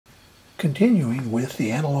continuing with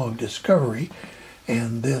the analog discovery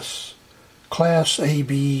and this Class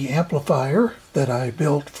AB amplifier that I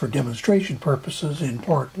built for demonstration purposes in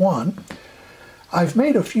part 1. I've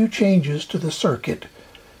made a few changes to the circuit.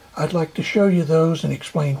 I'd like to show you those and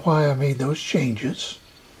explain why I made those changes.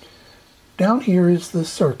 Down here is the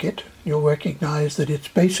circuit. You'll recognize that it's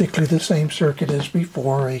basically the same circuit as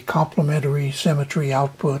before, a complementary symmetry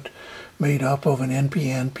output made up of an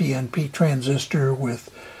NPN PNP transistor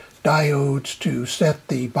with diodes to set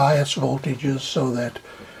the bias voltages so that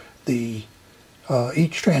the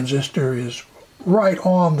each transistor is right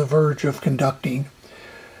on the verge of conducting.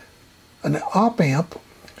 An op-amp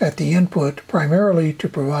at the input primarily to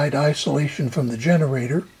provide isolation from the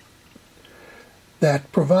generator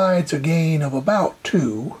that provides a gain of about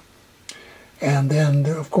 2, and then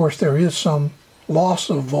of course there is some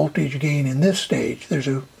loss of voltage gain in this stage. There's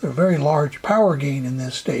a very large power gain in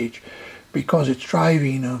this stage because it's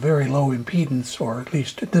driving a very low impedance, or at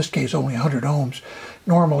least in this case only 100 ohms.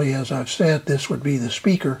 Normally, as I've said, this would be the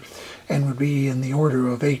speaker and would be in the order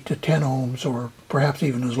of 8 to 10 ohms, or perhaps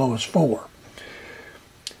even as low as 4.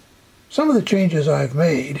 Some of the changes I've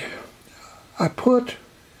made, I put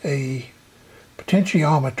a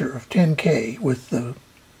potentiometer of 10K with the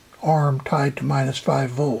arm tied to -5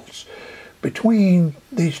 volts between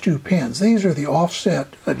these two pins. These are the offset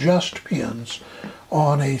adjust pins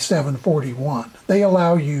on a 741. They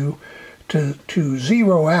allow you to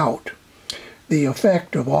zero out the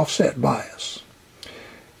effect of offset bias.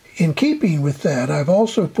 In keeping with that, I've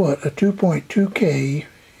also put a 2.2K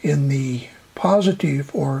in the positive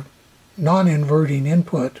or non-inverting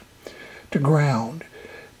input to ground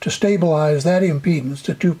to stabilize that impedance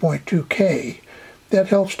to 2.2K. That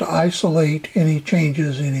helps to isolate any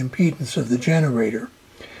changes in impedance of the generator.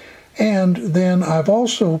 And then I've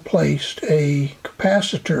also placed a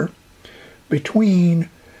capacitor between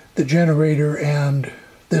the generator and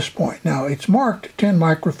this point. Now it's marked 10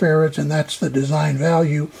 microfarads, and that's the design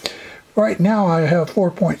value. Right now I have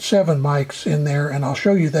 4.7 mics in there, and I'll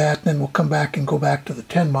show you that, and then we'll come back and go back to the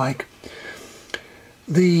 10 mic.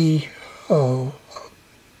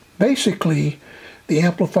 Basically, the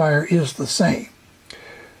amplifier is the same.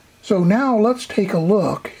 So now let's take a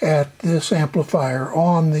look at this amplifier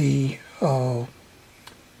on the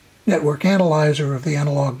network analyzer of the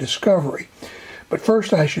analog discovery. But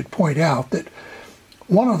first I should point out that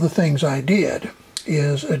one of the things I did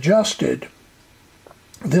is adjusted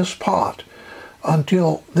this pot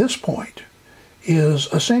until this point is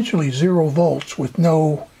essentially 0 volts with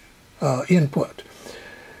no input.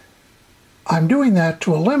 I'm doing that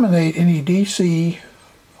to eliminate any DC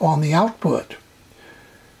on the output,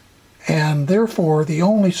 and therefore the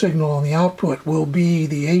only signal on the output will be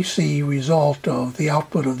the AC result of the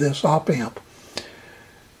output of this op-amp.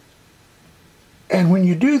 And when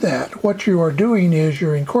you do that, what you are doing is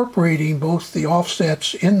you're incorporating both the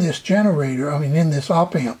offsets in this generator, in this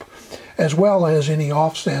op-amp, as well as any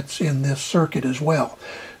offsets in this circuit as well.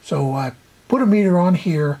 So I put a meter on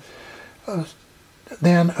here,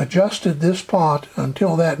 then adjusted this pot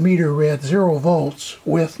until that meter read 0 volts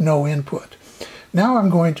with no input. Now I'm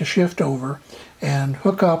going to shift over and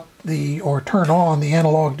hook up or turn on the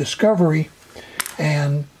analog discovery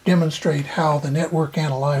and demonstrate how the network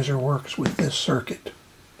analyzer works with this circuit.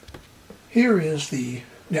 Here is the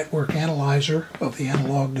network analyzer of the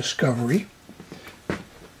analog discovery.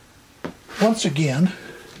 Once again,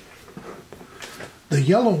 the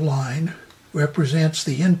yellow line represents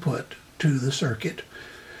the input to the circuit.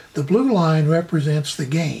 The blue line represents the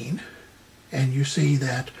gain, and you see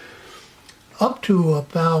that up to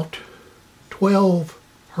about 12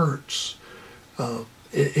 hertz,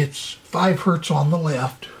 it's 5 hertz on the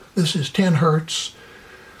left, this is 10 hertz,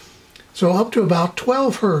 so up to about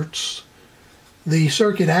 12 hertz the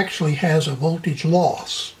circuit actually has a voltage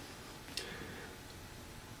loss.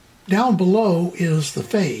 Down below is the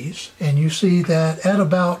phase, and you see that at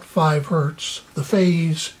about 5 hertz the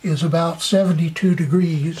phase is about 72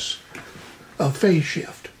 degrees of phase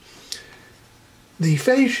shift. The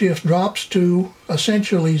phase shift drops to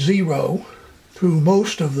essentially 0 through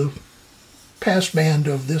most of the passband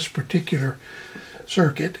of this particular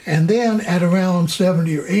circuit, and then at around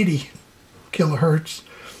 70 or 80 kilohertz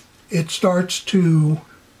it starts to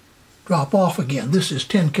drop off again. This is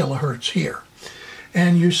 10 kilohertz here.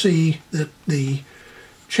 And you see that the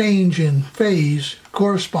change in phase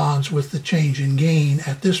corresponds with the change in gain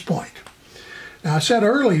at this point. Now I said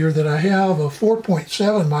earlier that I have a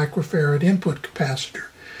 4.7 microfarad input capacitor,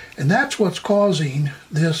 and that's what's causing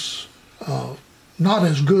this not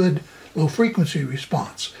as good low frequency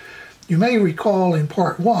response. You may recall in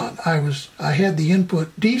part 1 I had the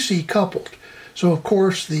input DC coupled. So of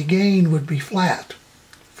course the gain would be flat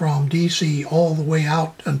from DC all the way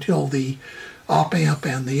out until the op amp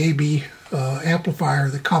and the AB amplifier,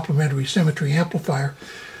 the complementary symmetry amplifier,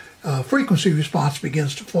 frequency response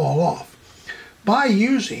begins to fall off. By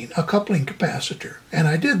using a coupling capacitor, and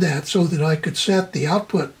I did that so that I could set the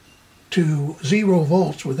output to 0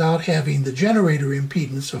 volts without having the generator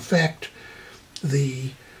impedance affect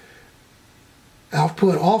the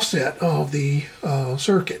output offset of the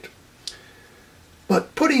circuit.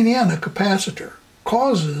 But putting in a capacitor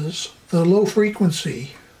causes the low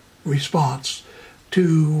frequency response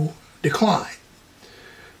to decline.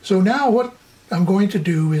 So now what I'm going to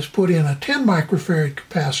do is put in a 10 microfarad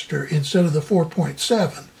capacitor instead of the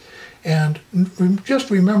 4.7. And just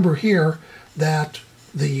remember here that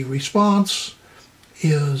the response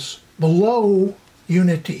is below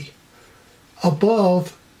unity,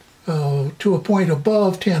 above to a point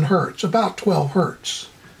above 10 hertz, about 12 hertz.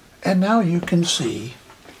 And now you can see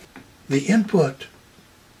the input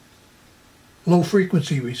low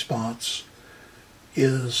frequency response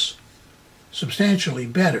is substantially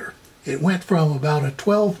better. It went from about a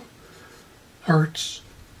 12 hertz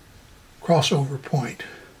crossover point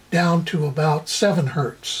down to about 7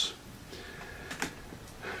 hertz.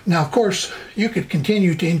 Now, of course, you could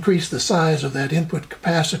continue to increase the size of that input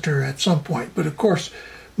capacitor at some point, but of course,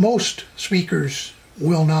 most speakers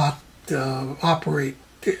will not operate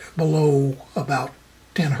below about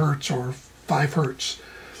 10 hertz or 5 hertz.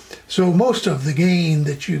 So most of the gain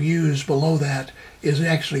that you use below that is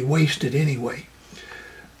actually wasted anyway.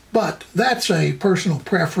 But that's a personal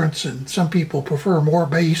preference, and some people prefer more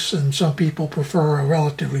bass and some people prefer a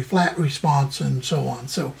relatively flat response and so on.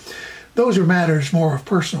 So those are matters more of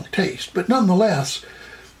personal taste. But nonetheless,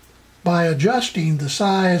 by adjusting the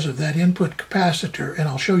size of that input capacitor, and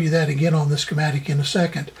I'll show you that again on the schematic in a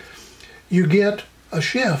second, you get a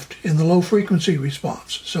shift in the low frequency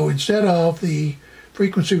response. So instead of the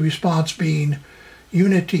frequency response being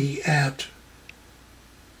unity at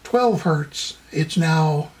 12 hertz, it's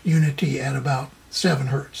now unity at about 7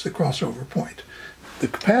 hertz, the crossover point. The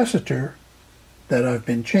capacitor that I've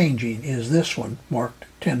been changing is this one, marked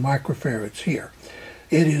 10 microfarads here.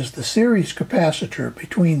 It is the series capacitor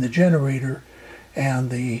between the generator and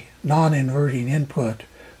the non-inverting input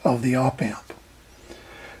of the op amp.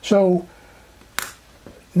 So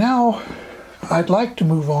now I'd like to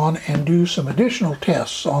move on and do some additional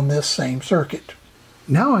tests on this same circuit.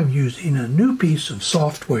 Now I'm using a new piece of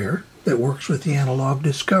software that works with the Analog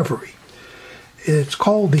Discovery. It's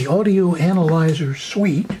called the Audio Analyzer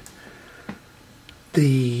Suite.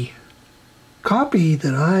 The copy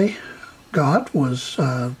that I got was,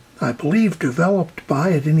 I believe, developed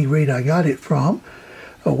by, at any rate I got it from,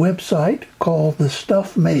 a website called The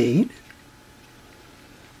Stuff Made.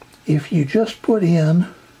 If you just put in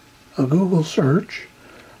a Google search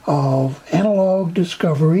of Analog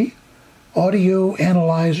Discovery Audio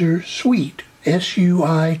Analyzer Suite,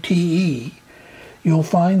 S-U-I-T-E, you'll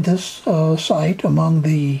find this site among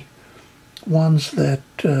the ones that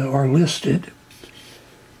are listed.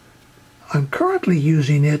 I'm currently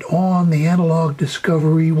using it on the Analog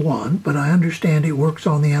Discovery 1, but I understand it works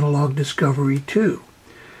on the Analog Discovery 2.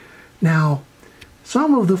 Now,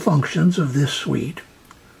 some of the functions of this suite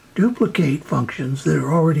duplicate functions that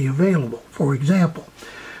are already available. For example,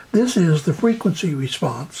 this is the frequency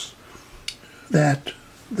response that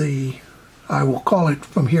I will call it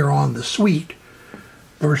from here on the suite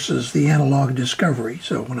versus the Analog Discovery.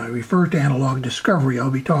 So when I refer to Analog Discovery,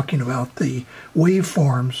 I'll be talking about the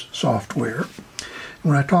waveforms software.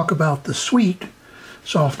 When I talk about the suite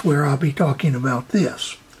software, I'll be talking about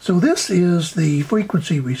this. So this is the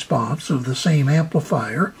frequency response of the same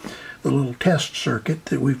amplifier, the little test circuit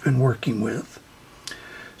that we've been working with.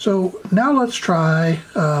 So now let's try,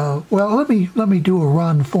 well, let me do a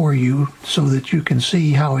run for you so that you can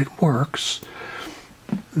see how it works.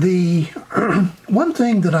 The one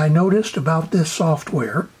thing that I noticed about this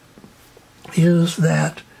software is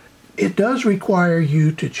that it does require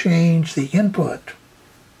you to change the input.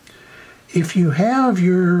 If you have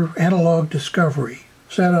your Analog Discovery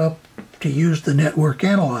set up to use the network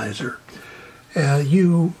analyzer,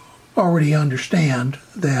 you already understand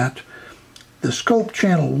that the scope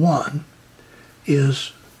channel 1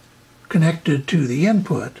 is connected to the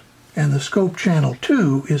input, and the scope channel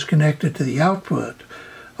 2 is connected to the output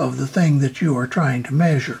of the thing that you are trying to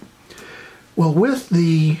measure. Well, with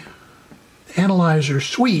the Analyzer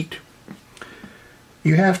Suite,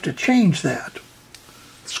 you have to change that.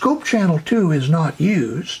 Scope channel 2 is not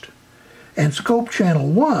used, and scope channel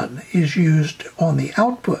 1 is used on the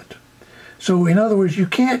output. So in other words, you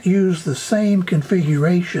can't use the same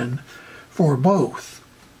configuration for both.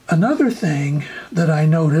 Another thing that I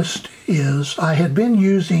noticed is I had been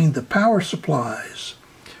using the power supplies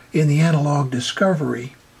in the analog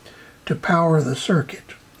discovery to power the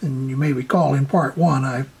circuit. And you may recall in part 1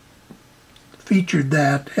 I featured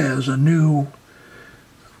that as a new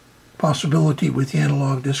possibility with the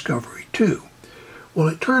analog discovery 2. Well,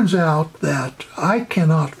 it turns out that I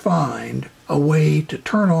cannot find a way to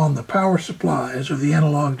turn on the power supplies of the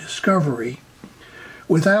analog discovery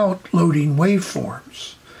without loading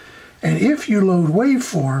waveforms. And if you load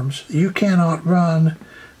waveforms, you cannot run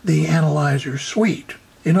the analyzer suite.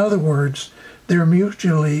 In other words, they're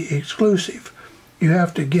mutually exclusive. You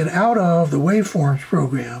have to get out of the waveforms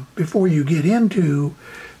program before you get into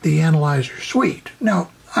the analyzer suite. Now,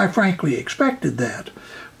 I frankly expected that,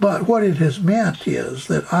 but what it has meant is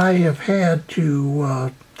that I have had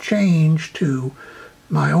to change to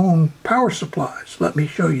my own power supplies. Let me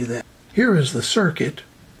show you that. Here is the circuit,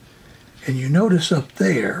 and you notice up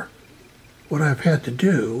there what I've had to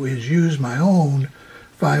do is use my own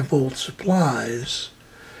 5-volt supplies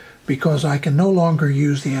because I can no longer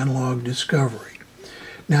use the analog discovery.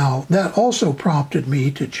 Now, that also prompted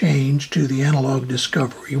me to change to the analog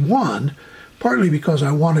discovery 1, partly because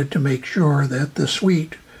I wanted to make sure that the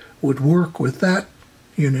suite would work with that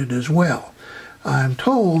unit as well. I'm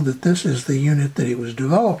told that this is the unit that it was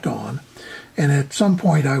developed on, and at some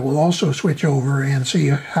point I will also switch over and see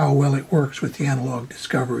how well it works with the analog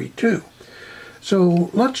discovery 2. So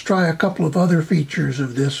let's try a couple of other features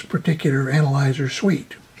of this particular analyzer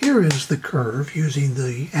suite. Here is the curve using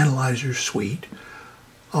the analyzer suite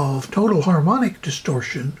of total harmonic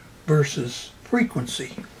distortion versus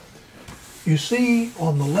frequency. You see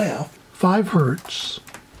on the left 5 Hertz,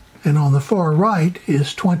 and on the far right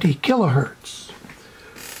is 20 kilohertz.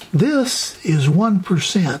 This is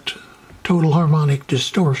 1% total harmonic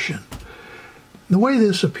distortion. The way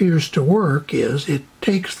this appears to work is it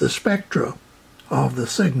takes the spectra of the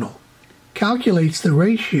signal, calculates the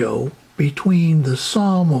ratio between the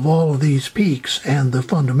sum of all of these peaks and the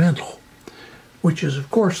fundamental, which is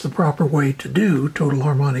of course the proper way to do total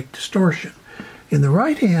harmonic distortion. In the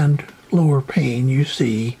right-hand lower pane you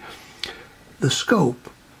see the scope,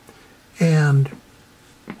 and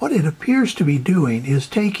what it appears to be doing is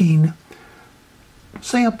taking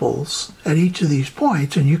samples at each of these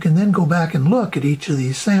points, and you can then go back and look at each of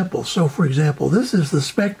these samples. So for example, this is the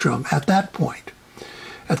spectrum at that point,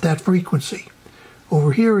 at that frequency.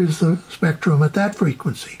 Over here is the spectrum at that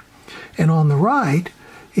frequency. And on the right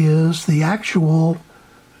is the actual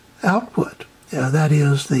output. That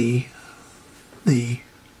is the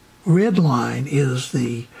red line is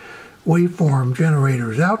the waveform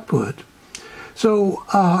generator's output. So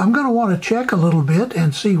I'm going to want to check a little bit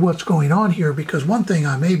and see what's going on here, because one thing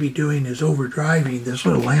I may be doing is overdriving this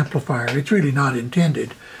little amplifier. It's really not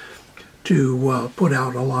intended to put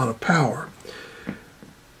out a lot of power.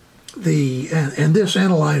 And this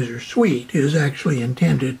analyzer suite is actually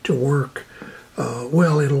intended to work,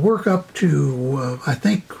 well, it'll work up to, I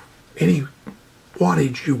think, any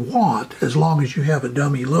wattage you want, as long as you have a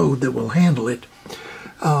dummy load that will handle it.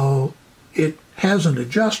 It has an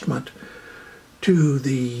adjustment to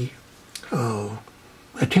the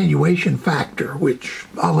attenuation factor, which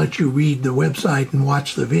I'll let you read the website and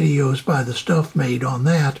watch the videos by the stuff made on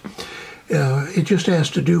that. It just has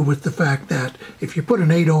to do with the fact that if you put an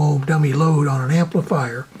 8 ohm dummy load on an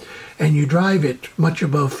amplifier and you drive it much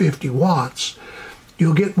above 50 watts,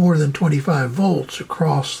 you'll get more than 25 volts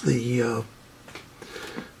across the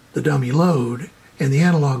dummy load, and the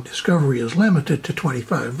analog discovery is limited to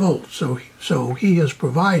 25 volts. So he has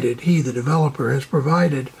provided, the developer has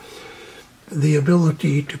provided the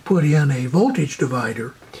ability to put in a voltage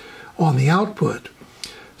divider on the output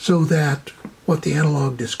so that what the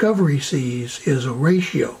analog discovery sees is a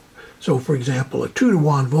ratio. So for example, a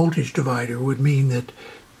 2-to-1 voltage divider would mean that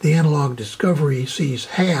the analog discovery sees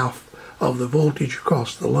half of the voltage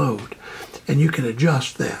across the load, and you can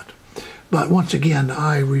adjust that. But once again,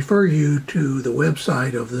 I refer you to the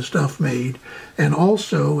website of the stuff made, and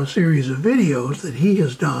also a series of videos that he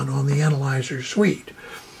has done on the analyzer suite.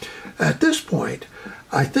 At this point,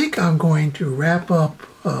 I think I'm going to wrap up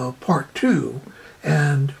part 2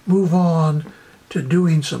 and move on to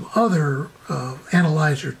doing some other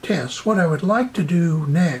analyzer tests. What I would like to do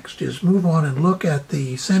next is move on and look at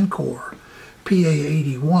the Sencor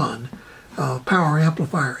PA81 power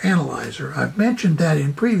amplifier analyzer. I've mentioned that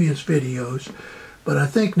in previous videos, but I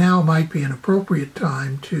think now might be an appropriate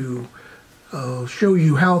time to show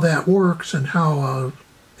you how that works and how an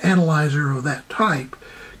analyzer of that type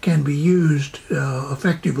can be used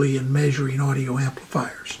effectively in measuring audio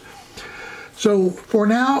amplifiers. So for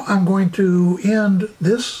now, I'm going to end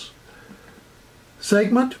this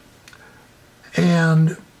segment,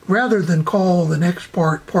 and rather than call the next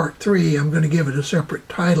part Part 3, I'm going to give it a separate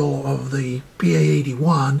title of the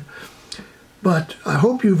PA81. But I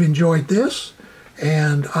hope you've enjoyed this,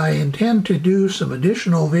 and I intend to do some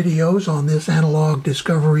additional videos on this Analog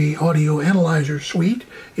Discovery Audio Analyzer Suite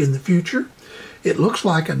in the future. It looks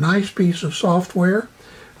like a nice piece of software.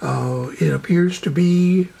 It appears to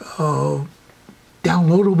be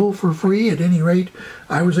downloadable for free. At any rate,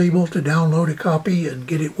 I was able to download a copy and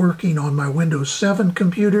get it working on my Windows 7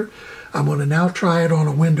 computer. I'm going to now try it on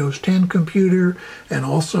a Windows 10 computer and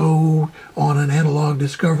also on an Analog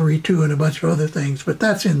Discovery 2 and a bunch of other things, but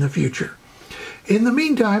that's in the future. In the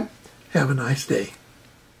meantime, have a nice day.